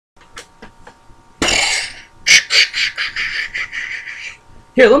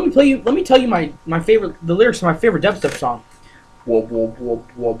Here, let me play you. Let me tell you my favorite. The lyrics to my favorite dubstep song. God,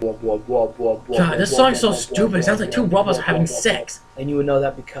 this song's so stupid. It sounds like two robots are having sex. And you would know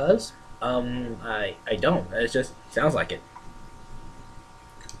that because I don't. It just sounds like it.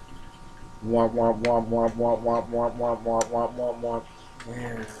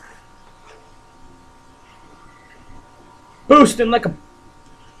 yeah. Boosting like a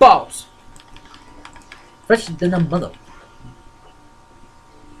boss. Fresher than a mother.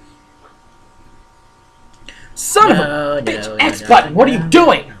 Son of a bitch, X button. What are you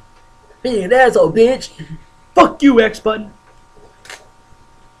doing? Being an asshole, bitch. Fuck you, X button.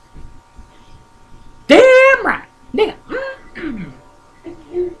 Damn right, nigga.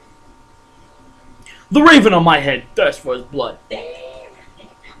 The raven on my head thirsts for his blood.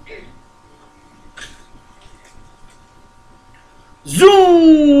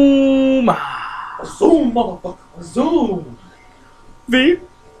 Zoom! Zoom, motherfucker. Zoom. We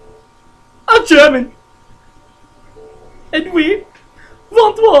are German. And we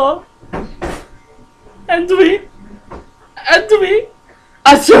want war. And we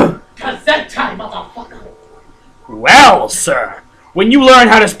are so. Cassette time, motherfucker. Well, sir, when you learn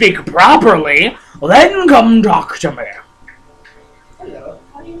how to speak properly, then come talk to me. Hello.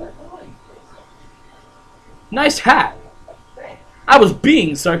 How do you like my Nice hat. I was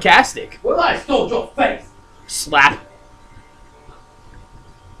being sarcastic. Well, I stole your face. Slap.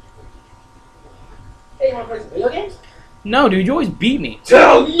 Hey, you wanna play some video games? No, dude, you always beat me.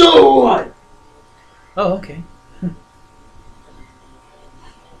 Tell no one! Oh, okay.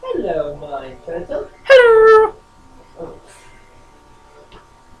 Hello, my turtle. Hello. Oh.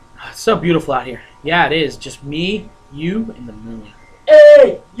 It's so beautiful out here. Yeah, it is. Just me, you, and the moon.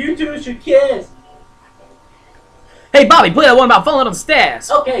 Hey, you two should kiss. Hey, Bobby, play that one about falling down the stairs.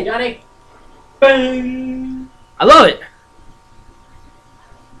 Okay, Johnny. Bang. I love it.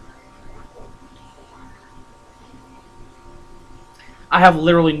 I have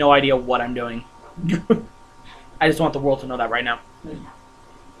literally no idea what I'm doing. I just want the world to know that right now.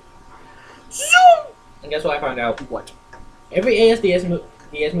 Zoom! And guess what I found out? What? Every ASDS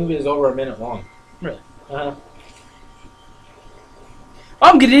movie is over a minute long. Really? Uh-huh.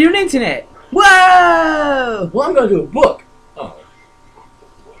 I'm gonna do an internet. Whoa! Well, I'm gonna do a book. Oh.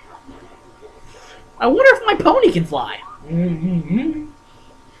 I wonder if my pony can fly. Mm-hmm.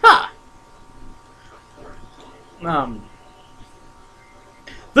 Huh.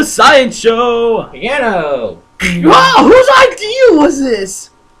 The science show. Piano. Wow, whose idea was this?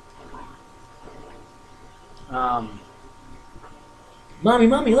 Mommy,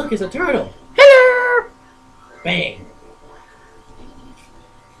 look, it's a turtle. Hello. Bang.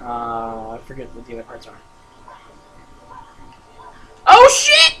 I forget what the other parts are. Oh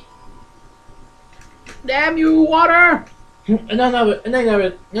shit! Damn you, water! And then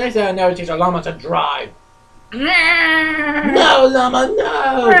next time I never teach a llama to drive. No, No, llama,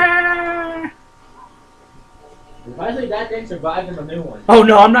 no! Surprisingly, that thing survived in the new one. Oh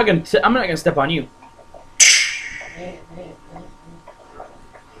no, I'm not gonna step on you.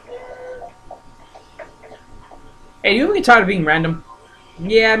 Hey, you ever get tired of being random?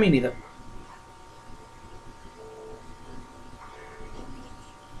 Yeah, me neither.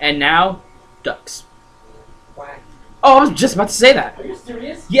 And now, ducks. Quack. Oh, I was just about to say that. Are you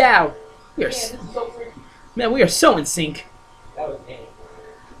serious? Yeah, we are. Man, this is so freaky. Man, we are so in sync. That was gay.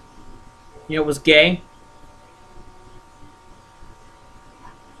 You know, it was gay.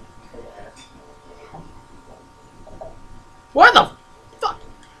 What the fuck?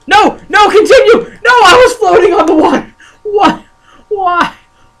 No, no, continue. No, I was floating on the water. What? Why?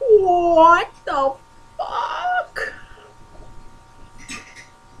 What the fuck?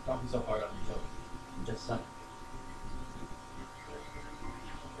 Don't be so hard on yourself. Just suck.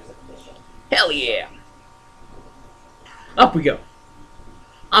 Hell yeah. Up we go.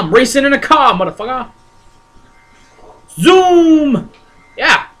 I'm racing in a car, motherfucker. Zoom!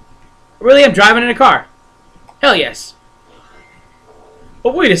 Yeah. I really am driving in a car. Hell yes.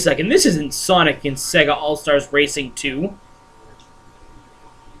 But wait a second, this isn't Sonic and Sega All-Stars Racing 2.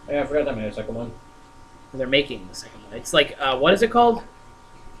 Yeah, I forgot that made a second one. They're making the second one. It's like, what is it called?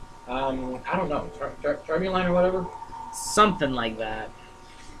 I don't know. Turbulent or whatever? Something like that.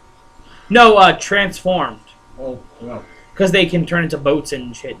 No, Transformed. Oh, no. Because they can turn into boats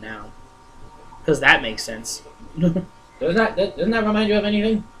and shit now. Because that makes sense. Doesn't that remind you of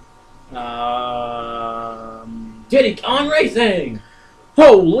anything? Diddy Kong Racing!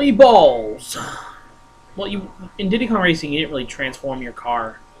 Holy balls! Well, in Diddy Kong Racing, you didn't really transform your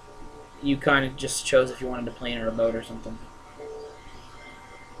car. You kind of just chose if you wanted a plane or a boat or something.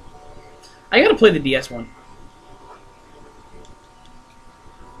 I gotta play the DS one.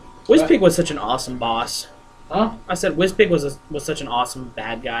 Wizpig was such an awesome boss. Huh? I said Wizpig was such an awesome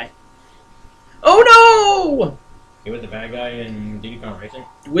bad guy. Oh no! He was the bad guy in Diddy Kong Racing?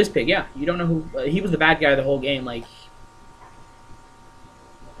 Wizpig, yeah. You don't know who... he was the bad guy the whole game, like...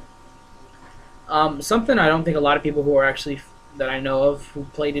 something I don't think a lot of people who are actually... that I know of who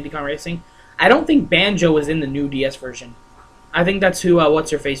play Diddy Kong Racing... I don't think Banjo was in the new DS version. I think that's who,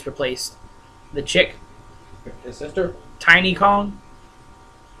 What's-Her-Face replaced. The chick. His sister? Tiny Kong.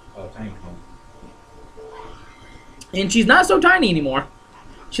 Oh, Tiny Kong. And she's not so tiny anymore.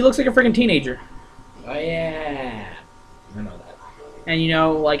 She looks like a freaking teenager. Oh, yeah. I know that. And, you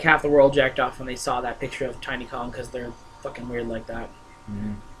know, like, half the world jacked off when they saw that picture of Tiny Kong because they're fucking weird like that.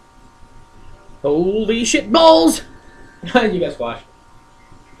 Mm-hmm. Holy shit balls! You got squashed.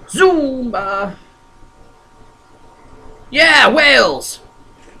 Zumba! Yeah, whales!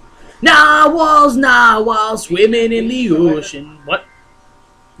 Narwhals, swimming in the ocean. What?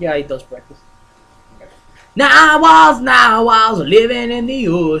 Yeah, I eat those for breakfast. Narwhals, living in the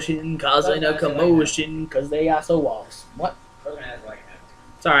ocean, causing a commotion, cause they are so awesome. What?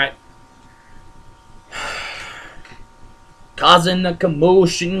 It's alright. Causing a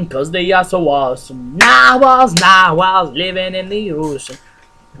commotion, cause they are so awesome. Narwhals, living in the ocean.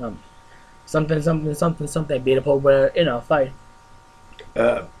 Something beat up over in a fight.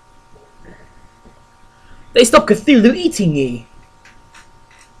 They stopped Cthulhu eating ye.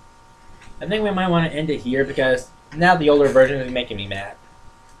 I think we might want to end it here because now the older version is making me mad.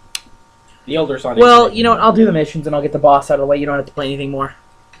 The older Sonic. Well, you know what? I'll do the missions and I'll get the boss out of the way. You don't have to play anything more.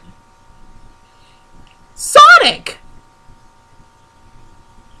 Sonic!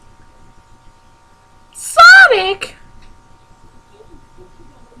 Sonic!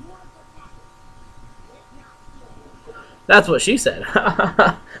 That's what she said.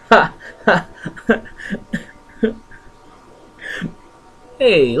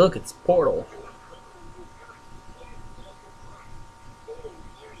 Hey, look, it's Portal.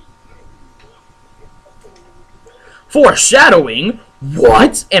 Foreshadowing?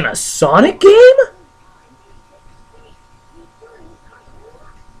 What? In a Sonic game?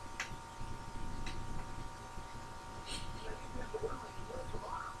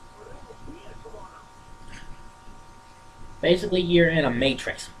 Basically, you're in a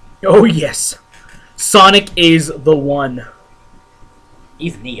Matrix. Oh, yes. Sonic is the one.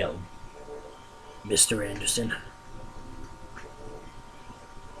 He's Neo. Mr. Anderson.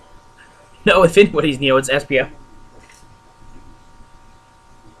 No, if anybody's Neo, it's Espio.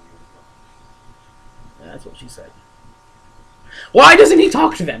 That's what she said. Why doesn't he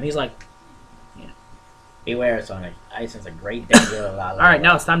talk to them? He's like... Yeah. Beware, Sonic. I sense a great danger. Alright,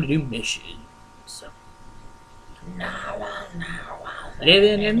 now it's time to do missions.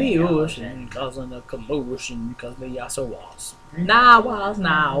 Living in the ocean, causing a commotion, because they are so awesome. Narwhals,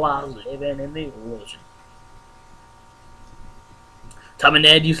 living in the ocean. Tom and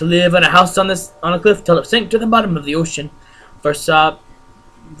Ned used to live in a house on a cliff till it sank to the bottom of the ocean. First they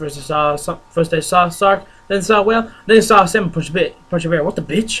saw Sark, then saw a whale, then they saw a salmon punch a bear. What the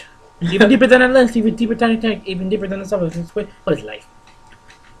bitch? Even deeper than a lens, even deeper than a tank, even deeper than the summer. What is life?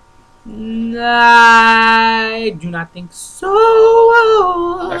 I do not think so.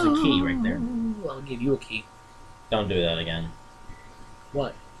 There's a key right there. I'll give you a key. Don't do that again.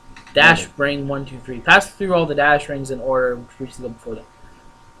 What? Dash ring 1, 2, 3. Pass through all the dash rings in order which reaches them before them.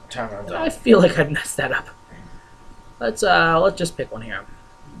 I feel like I've messed that up. Let's just pick one here.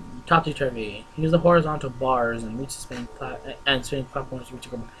 Topsy-turvy. Use the horizontal bars and reach the spinning platforms to reach a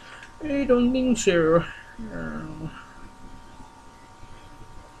goal. I don't think so.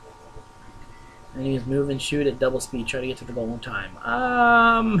 And use move and shoot at double speed. Try to get to the goal in time.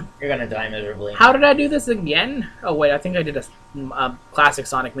 You're gonna die miserably. How did I do this again? Oh wait, I think I did a classic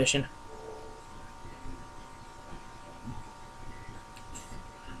Sonic mission.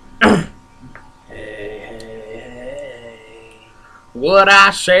 What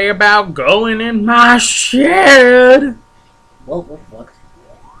I say about going in my shed? What?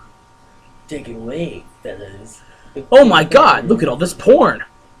 Take it away, fellas. Oh my god, look at all this porn.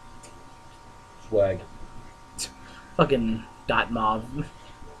 Swag. Fucking dot mob.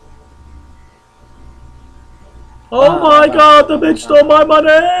 Oh my god, the bitch stole my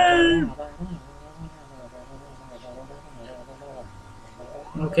money!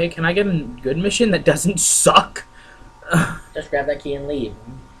 Okay, can I get a good mission that doesn't suck? Just grab that key and leave.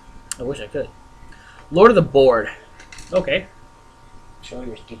 I wish I could. Lord of the Board. Okay. Show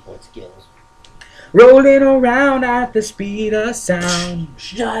your skateboard skills. Rolling around at the speed of sound.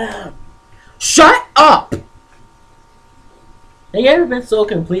 Shut up! Shut up! Have you ever been so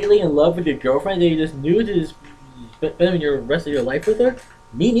completely in love with your girlfriend that you just knew to just spend your rest of your life with her?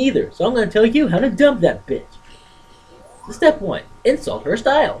 Me neither, so I'm gonna tell you how to dump that bitch. Step 1. Insult her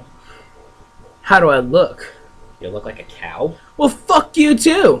style. How do I look? You look like a cow. Well, fuck you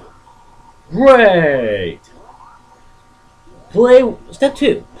too. Great! Step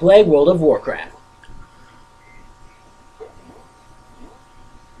 2. Play World of Warcraft.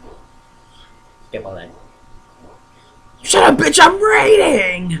 Skip all that. Shut up, bitch, I'm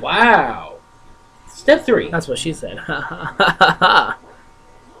reading! Wow! Step 3. That's what she said.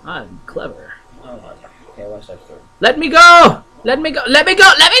 I'm clever. Oh, okay, what's step 3? Let me go! Let me go! Let me go!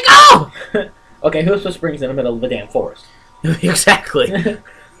 Let me go! Okay, who's the springs in the middle of the damn forest? Exactly.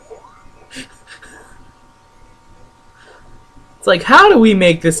 It's like, how do we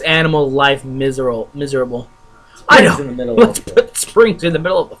make this animal life miserable? I know. In the middle Let's of the put springs in the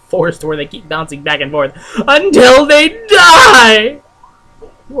middle of the forest where they keep bouncing back and forth until they die!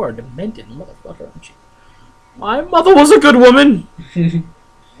 You are a demented motherfucker, aren't you? My mother was a good woman!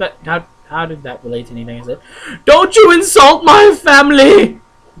 How did that relate to anything? Is it? Don't you insult my family!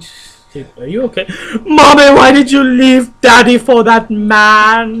 Dude, are you okay? Mommy, why did you leave Daddy for that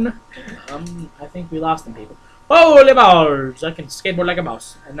man? I think we lost them, people. Holy balls! I can skateboard like a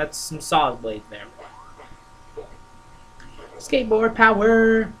mouse. And that's some saw blades there. Skateboard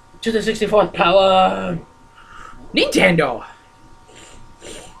power! To the 64th power! Nintendo!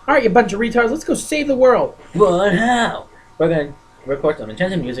 Alright, you bunch of retards, let's go save the world! But how? We're gonna record some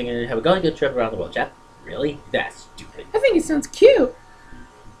intensive music and have a golly good trip around the world, chat. Really? That's stupid. I think it sounds cute.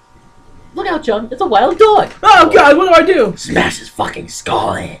 Look out, chum. It's a wild dog. Oh god, what do I do? Smash his fucking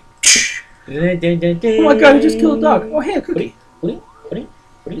skull in. Oh my god, I just killed a dog. Oh, hey, a cookie. What?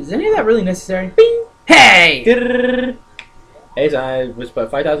 Is any of that really necessary? Bing! Hey! Hey, so I just put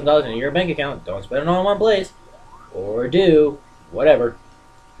 $5,000 in your bank account. Don't spend it all in one place. Or do. Whatever.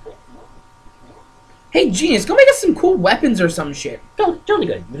 Hey, genius, go make us some cool weapons or some shit. Totally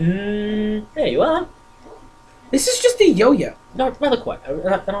good. There you are. This is just a yo-yo. No, rather quite. I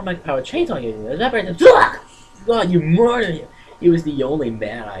don't like power chainsaw you. Is that right? God, you murdered him. He was the only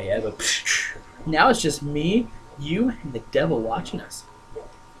man I ever. Now it's just me, you, and the devil watching us.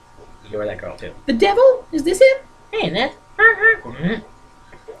 You're that girl too. The devil? Is this him? Hey, Ned.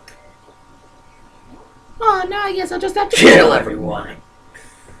 Oh, now I guess I'll just have to Kill everyone.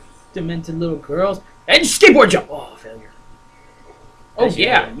 Demented little girls. And skateboard jump! Oh, failure. Oh, Yes, you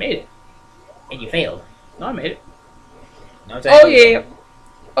yeah, did. I made it. And you failed. No, I made it. No, I'm saying Oh, yeah.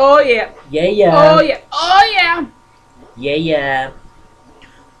 Oh, yeah. Yeah, yeah. Oh, yeah. Oh, yeah. Yeah, yeah.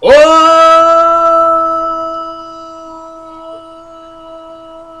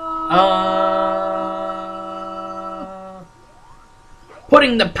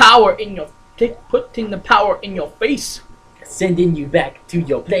 Putting the power in your face. Sending you back to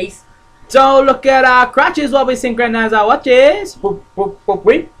your place. Don't look at our crotches while we synchronize our watches. Beep, beep,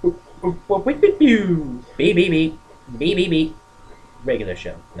 beep. Beep, beep, beep. Regular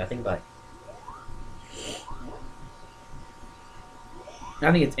show. Nothing but.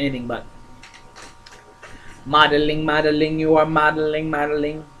 I think it's anything but. Modeling, modeling, you are modeling,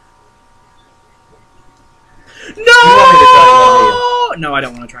 modeling. No! No, I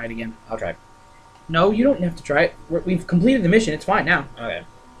don't want to try it again. I'll try. No, you don't have to try it. We've completed the mission. It's fine now. Okay.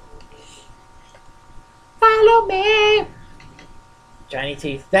 Follow me. Shiny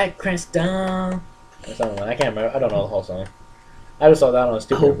teeth, that crystal. Or something. I can't remember. I don't know the whole song. I just saw that on a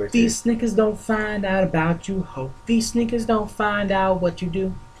stupid Hope verse. these snickers don't find out about you. Hope these snickers don't find out what you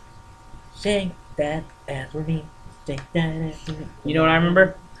do. Sing that after me. Sing that after me. You know what I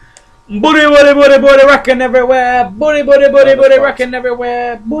remember? Booty, booty, booty, booty, rockin' everywhere. Booty, booty, booty, booty, rockin'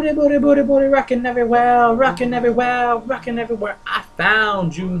 everywhere. Booty, booty, booty, booty, rockin' everywhere. Rockin' everywhere, rockin' everywhere. I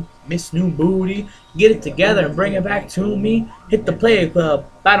found you, Miss New Booty. Get it together and bring it back to me. Hit the play club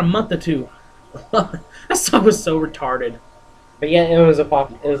about a month or two. That song was so retarded. But yeah, it was a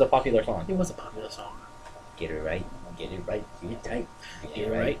popular song. It was a popular song. Get it right, get it tight. Get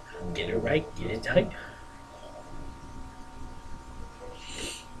it right, get it right, get it tight.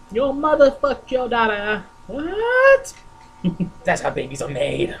 Your mother fucked your daughter. What? That's how babies are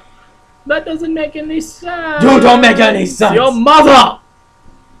made. That doesn't make any sense. You don't make any sense. Your mother.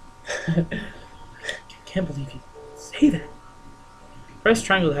 I can't believe you say that. Press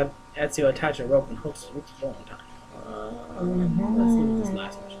triangle to have Ezio attach a rope and hooks it a long time. Let's see what this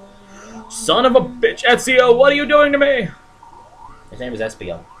last one. Son of a bitch, Ezio! What are you doing to me? His name is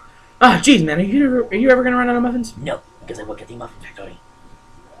Espio. Ah, jeez, man, are you ever gonna run out of muffins? No, because I work at the Muffin Factory.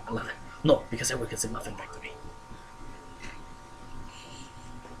 I love it. No, because I work at the muffin factory.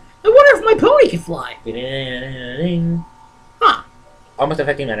 I wonder if my pony can fly. Huh? Almost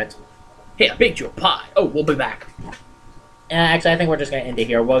 15 minutes. Hey, I baked you a pie. Oh, we'll be back. Actually, I think we're just gonna end it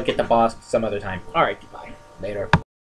here. We'll get the boss some other time. All right, goodbye. Later.